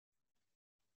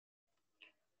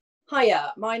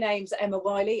Hiya, my name's Emma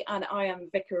Wiley and I am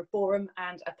Vicar of Boreham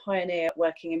and a pioneer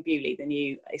working in Bewley, the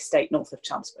new estate north of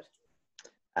Chelmsford.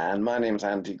 And my name's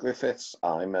Andy Griffiths.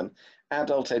 I'm an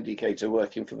adult educator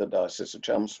working for the Diocese of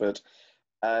Chelmsford.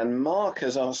 And Mark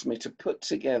has asked me to put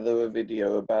together a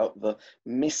video about the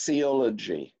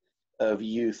missiology of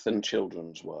youth and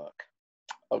children's work.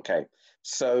 Okay,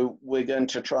 so we're going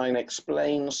to try and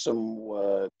explain some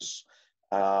words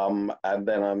and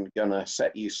then I'm going to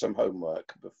set you some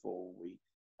homework before we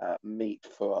meet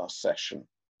for our session.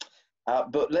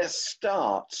 But let's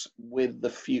start with the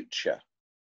future.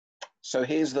 So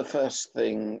here's the first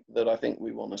thing that I think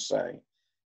we want to say.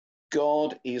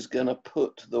 God is going to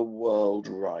put the world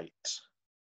right.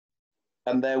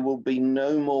 And there will be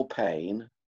no more pain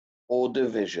or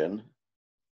division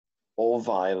or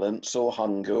violence or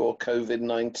hunger or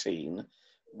COVID-19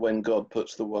 when God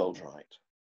puts the world right.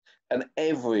 And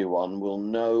everyone will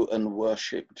know and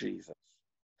worship Jesus.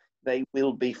 They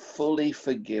will be fully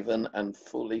forgiven and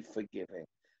fully forgiving.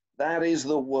 That is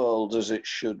the world as it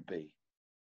should be.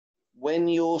 When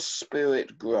your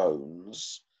spirit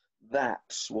groans,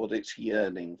 that's what it's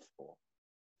yearning for.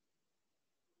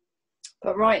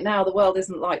 But right now, the world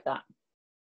isn't like that.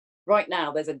 Right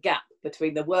now, there's a gap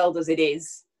between the world as it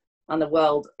is and the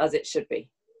world as it should be.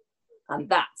 And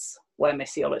that's where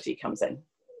missiology comes in.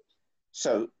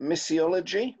 So,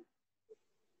 missiology?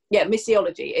 Yeah,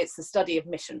 missiology, it's the study of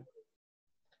mission.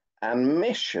 And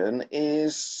mission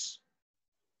is?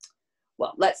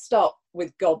 Well, let's start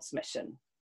with God's mission.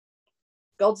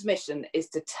 God's mission is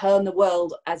to turn the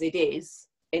world as it is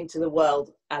into the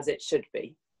world as it should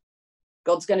be.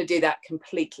 God's going to do that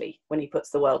completely when he puts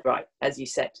the world right, as you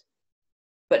said.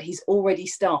 But he's already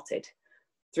started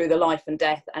through the life and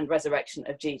death and resurrection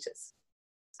of Jesus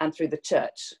and through the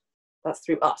church. That's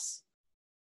through us.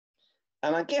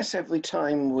 And I guess every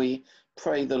time we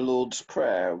pray the Lord's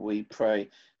Prayer, we pray,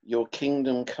 your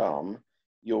kingdom come,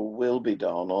 your will be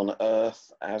done on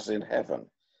earth as in heaven.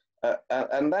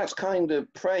 And that's kind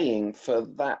of praying for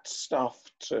that stuff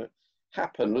to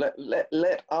happen.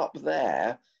 Let up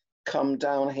there come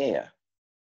down here.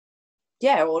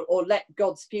 Yeah, or let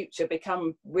God's future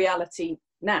become reality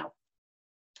now.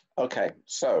 Okay,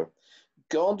 so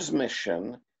God's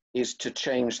mission is to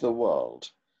change the world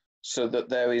so that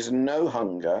there is no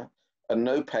hunger and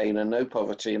no pain and no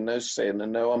poverty and no sin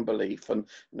and no unbelief and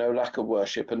no lack of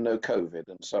worship and no COVID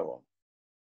and so on.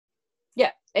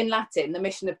 Yeah, in Latin, the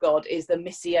mission of God is the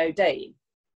Missio Dei.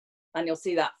 And you'll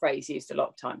see that phrase used a lot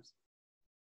of times.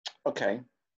 Okay,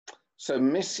 so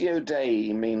Missio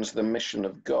Dei means the mission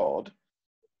of God.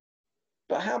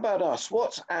 But how about us?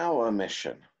 What's our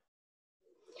mission?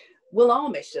 Well, our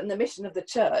mission, the mission of the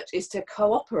church, is to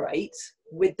cooperate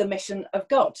with the mission of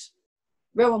God.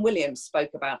 Rowan Williams spoke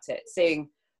about it,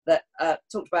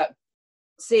 talked about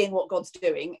seeing what God's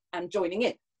doing and joining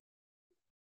in.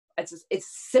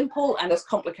 It's simple and as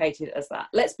complicated as that.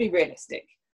 Let's be realistic.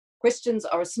 Christians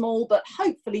are a small but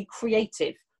hopefully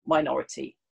creative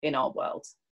minority in our world.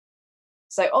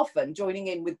 So often joining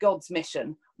in with God's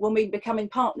mission will mean becoming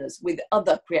partners with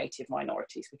other creative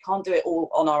minorities. We can't do it all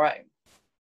on our own.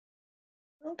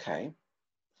 Okay,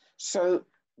 so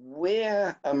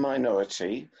we're a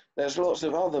minority. There's lots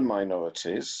of other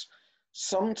minorities.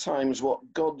 Sometimes what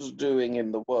God's doing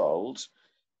in the world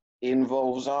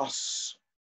involves us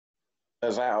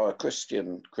as our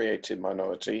Christian creative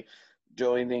minority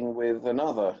joining with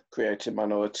another creative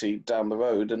minority down the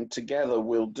road, and together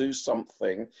we'll do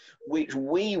something which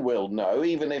we will know,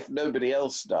 even if nobody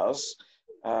else does,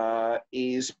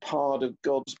 is part of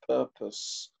God's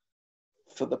purpose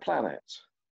for the planet.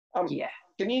 Yeah.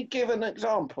 Can you give an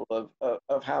example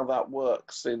of how that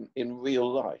works in real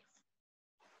life?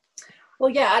 Well,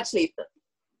 yeah, actually,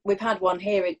 we've had one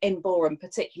here in Boreham,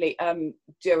 particularly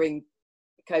during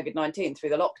COVID-19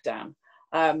 through the lockdown.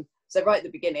 So right at the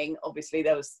beginning, obviously,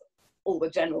 there was all the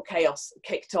general chaos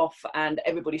kicked off and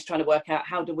everybody's trying to work out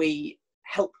how do we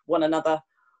help one another.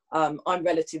 I'm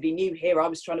relatively new here. I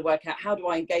was trying to work out how do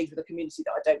I engage with a community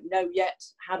that I don't know yet?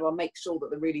 How do I make sure that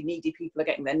the really needy people are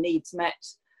getting their needs met?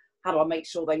 How do I make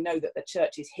sure they know that the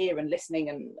church is here and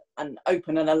listening and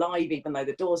open and alive, even though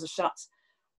the doors are shut?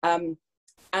 And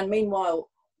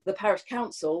meanwhile, the parish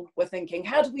council were thinking,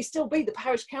 how do we still be the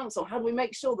parish council? How do we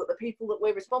make sure that the people that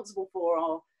we're responsible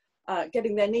for are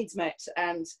getting their needs met?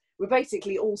 And we're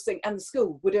basically all and the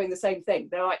school were doing the same thing.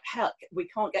 They're like, heck, we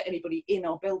can't get anybody in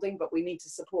our building, but we need to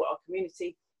support our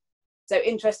community. So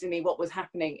interestingly, what was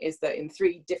happening is that in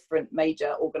 3 different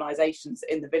major organisations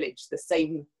in the village, the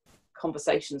same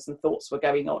conversations and thoughts were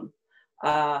going on.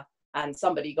 And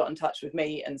somebody got in touch with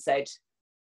me and said,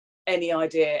 any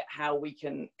idea how we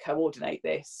can coordinate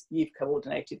this? You've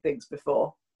coordinated things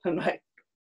before. I'm like,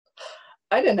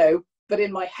 I don't know, but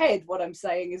in my head, what I'm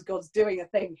saying is God's doing a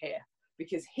thing here,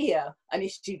 because here, an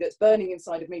issue that's burning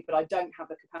inside of me, but I don't have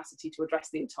the capacity to address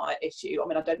the entire issue. I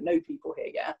mean, I don't know people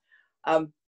here yet,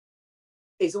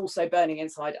 is also burning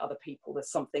inside other people.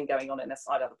 There's something going on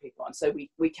inside other people. And so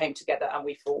we came together and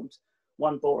we formed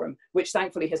One Boreham, which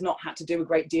thankfully has not had to do a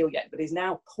great deal yet, but is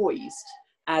now poised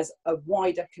as a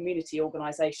wider community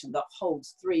organisation that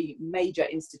holds 3 major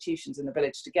institutions in the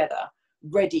village together,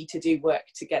 ready to do work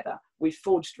together. We've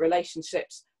forged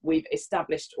relationships, we've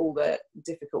established all the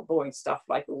difficult, boring stuff,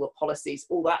 like all the policies,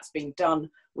 all that's been done.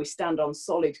 We stand on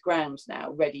solid ground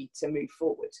now, ready to move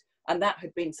forward. And that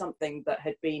had been something that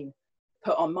had been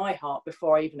put on my heart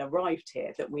before I even arrived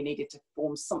here, that we needed to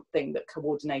form something that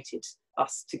coordinated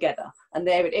us together. And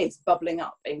there it is, bubbling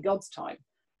up in God's time,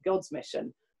 God's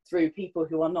mission, through people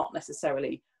who are not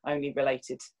necessarily only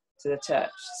related to the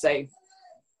church. So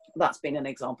that's been an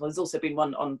example. There's also been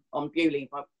one on Bewley.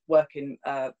 My work in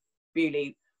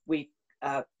Bewley, we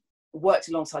worked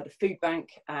alongside the food bank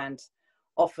and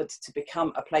offered to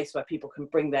become a place where people can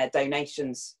bring their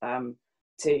donations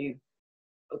to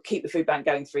keep the food bank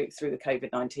going through the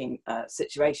COVID-19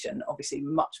 situation. Obviously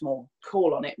much more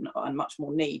call on it and much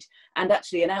more need, and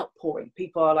actually an outpouring.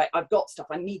 People are like, I've got stuff,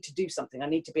 I need to do something, I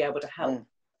need to be able to help.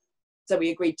 So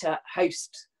we agreed to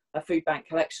host a food bank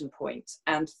collection point,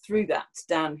 and through that,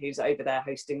 Dan, who's over there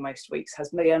hosting most weeks,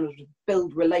 has been able to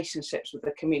build relationships with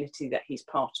the community that he's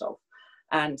part of.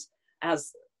 And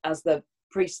as the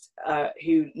priest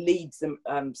who leads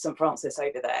St. Francis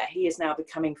over there, he is now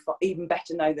becoming even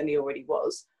better known than he already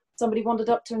was. Somebody wandered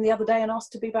up to him the other day and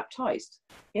asked to be baptized.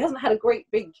 He hasn't had a great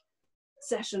big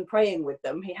session praying with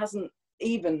them. He hasn't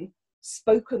even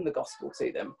spoken the gospel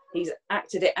to them. He's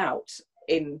acted it out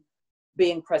in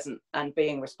being present and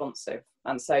being responsive.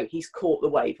 And so he's caught the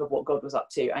wave of what God was up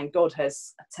to, and God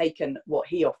has taken what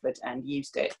he offered and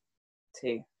used it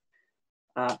to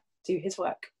do his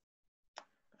work.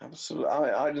 Absolutely,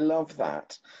 I love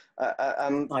that.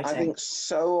 I think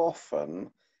so often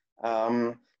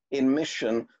in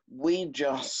mission, we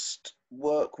just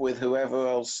work with whoever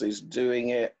else is doing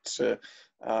it to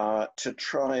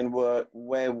try and work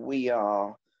where we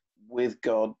are with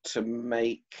God to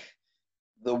make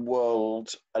the world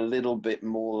a little bit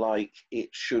more like it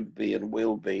should be and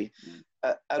will be.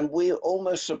 And we're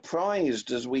almost surprised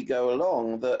as we go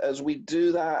along that as we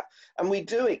do that, and we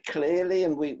do it clearly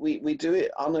and we do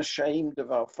it unashamed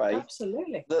of our faith.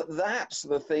 Absolutely. That's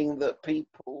the thing that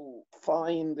people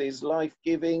find is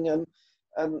life-giving,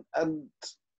 and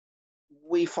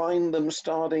we find them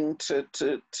starting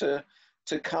to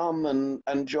come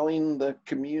and join the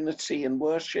community and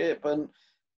worship and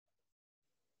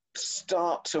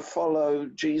start to follow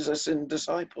Jesus in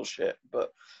discipleship.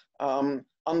 But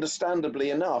understandably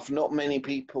enough, not many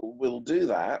people will do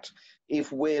that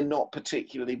if we're not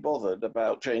particularly bothered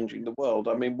about changing the world.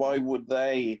 I mean, why would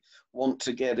they want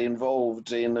to get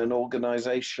involved in an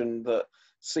organization that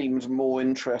seems more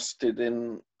interested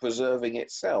in preserving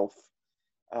itself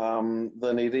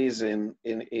than it is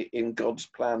in God's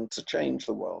plan to change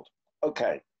the world?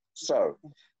 Okay, so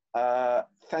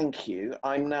thank you.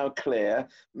 I'm now clear.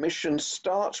 Mission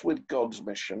starts with God's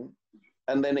mission,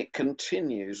 and then it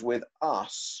continues with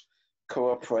us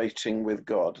cooperating with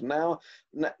God. Now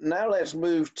let's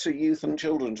move to youth and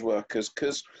children's workers,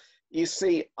 because you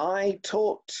see, I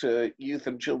talk to youth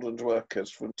and children's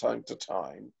workers from time to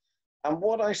time, and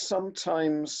what I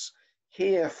sometimes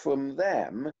hear from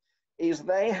them is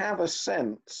they have a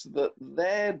sense that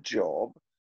their job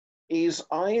is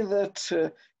either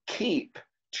to keep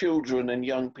children and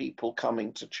young people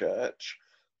coming to church,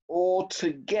 or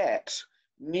to get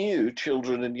new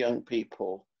children and young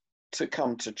people to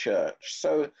come to church.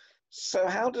 So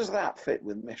how does that fit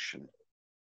with mission?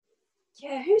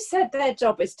 Yeah, who said their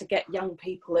job is to get young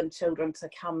people and children to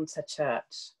come to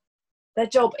church? Their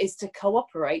job is to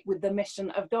cooperate with the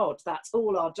mission of God. That's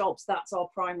all our jobs. That's our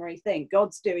primary thing.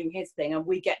 God's doing his thing and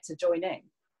we get to join in.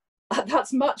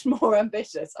 That's much more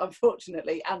ambitious,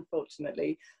 unfortunately and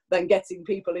fortunately, than getting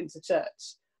people into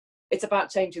church. It's about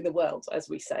changing the world, as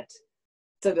we said,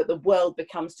 so that the world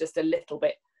becomes just a little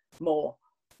bit more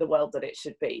the world that it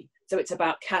should be. So it's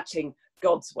about catching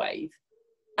God's wave.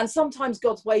 And sometimes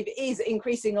God's wave is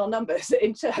increasing our numbers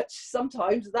in church.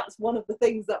 Sometimes that's one of the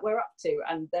things that we're up to,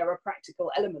 and there are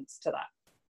practical elements to that.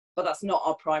 But that's not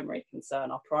our primary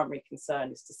concern. Our primary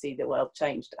concern is to see the world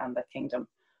changed and the kingdom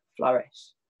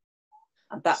flourish.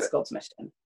 And that's God's mission.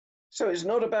 So it's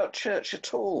not about church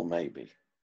at all, maybe?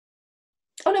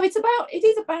 Oh no, it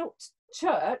is about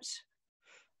church,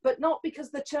 but not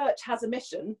because the church has a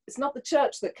mission. It's not the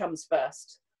church that comes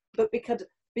first, but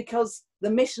because the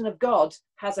mission of God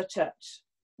has a church.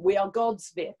 We are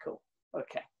God's vehicle.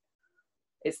 Okay.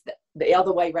 It's the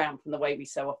other way round from the way we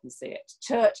so often see it.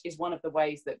 Church is one of the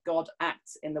ways that God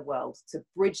acts in the world to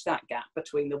bridge that gap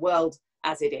between the world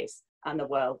as it is and the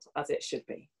world as it should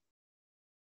be.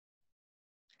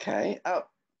 Okay.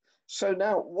 So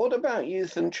now, what about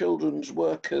youth and children's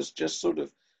work as just sort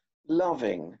of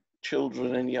loving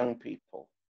children and young people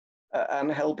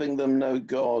and helping them know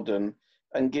God and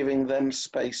giving them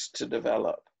space to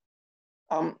develop?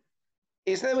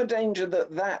 Is there a danger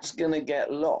that that's going to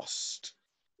get lost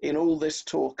in all this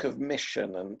talk of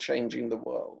mission and changing the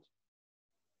world?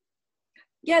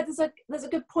 Yeah, there's a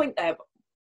good point there.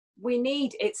 We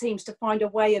need, it seems, to find a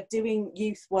way of doing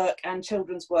youth work and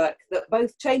children's work that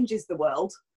both changes the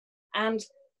world and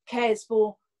cares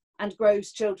for and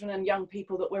grows children and young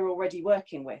people that we're already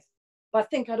working with. But I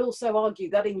think I'd also argue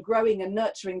that in growing and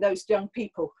nurturing those young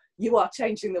people, you are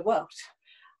changing the world.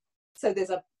 So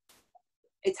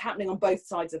it's happening on both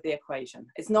sides of the equation.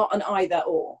 It's not an either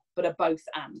or, but a both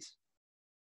and.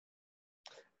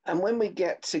 And when we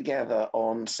get together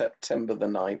on September the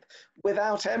 9th,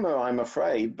 without Emma, I'm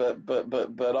afraid, but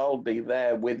I'll be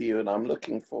there with you and I'm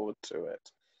looking forward to it.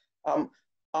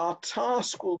 Our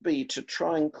task will be to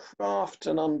try and craft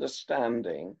an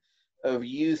understanding of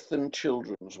youth and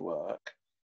children's work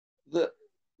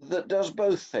that does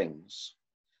both things,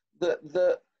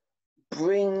 that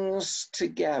brings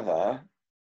together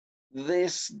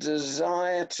this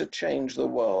desire to change the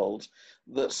world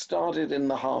that started in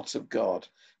the heart of God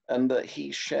and that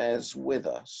he shares with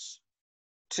us,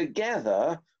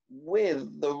 together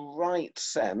with the right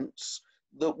sense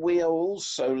that we are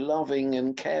also loving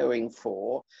and caring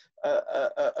for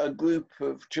a group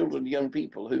of children, young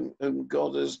people whom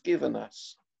God has given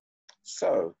us.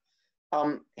 So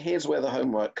here's where the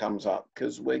homework comes up,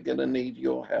 because we're going to need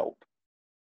your help.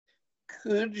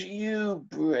 Could you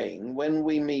bring, when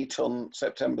we meet on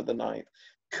September the 9th,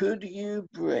 could you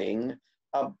bring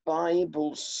a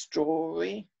Bible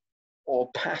story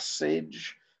or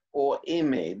passage or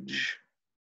image,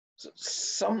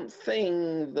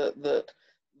 something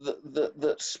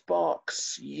that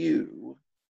sparks you,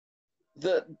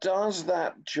 that does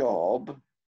that job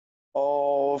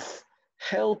of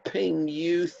helping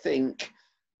you think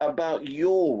about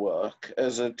your work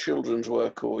as a children's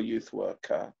worker or youth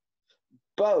worker,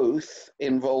 both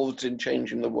involved in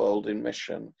changing the world in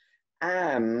mission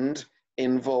and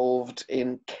involved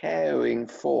in caring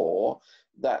for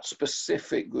that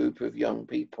specific group of young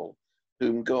people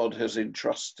whom God has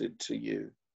entrusted to you?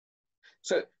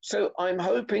 So I'm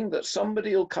hoping that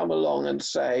somebody will come along and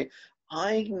say,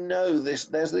 I know this,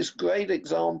 there's this great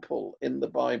example in the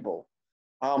Bible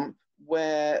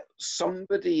where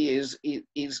somebody is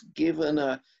given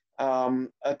a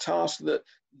task that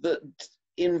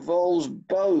involves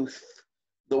both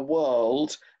the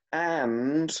world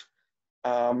and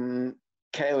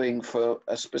caring for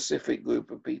a specific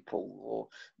group of people, or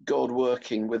God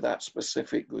working with that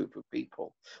specific group of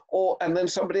people. And then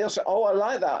somebody else said, oh, I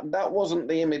like that. That wasn't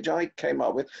the image I came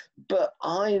up with, but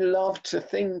I love to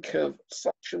think of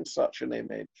such and such an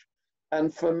image.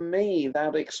 And for me,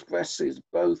 that expresses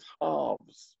both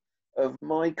halves of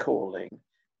my calling,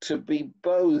 to be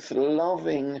both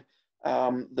loving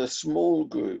the small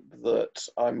group that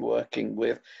I'm working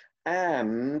with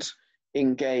and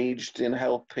engaged in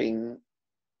helping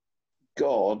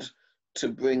God to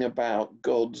bring about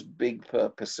God's big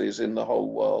purposes in the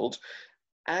whole world.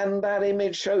 And that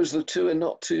image shows the two are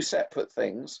not two separate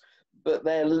things, but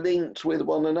they're linked with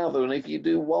one another. And if you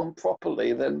do one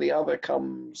properly, then the other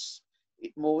comes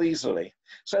more easily.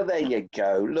 So there you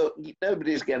go. Look,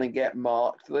 nobody's going to get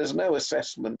marked. There's no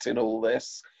assessment in all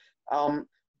this.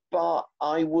 But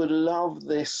I would love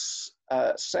this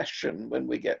session when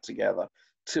we get together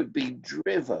to be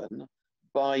driven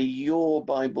by your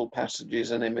Bible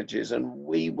passages and images, and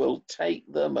we will take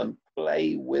them and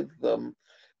play with them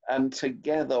and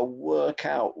together work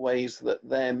out ways that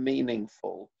they're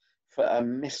meaningful for a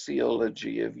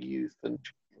missiology of youth and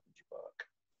children's work.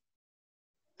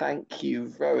 Thank you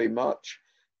very much,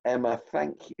 Emma.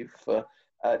 Thank you for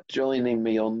joining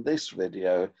me on this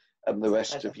video, and the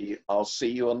rest of you, I'll see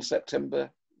you on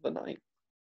September the 9th.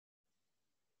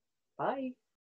 Bye.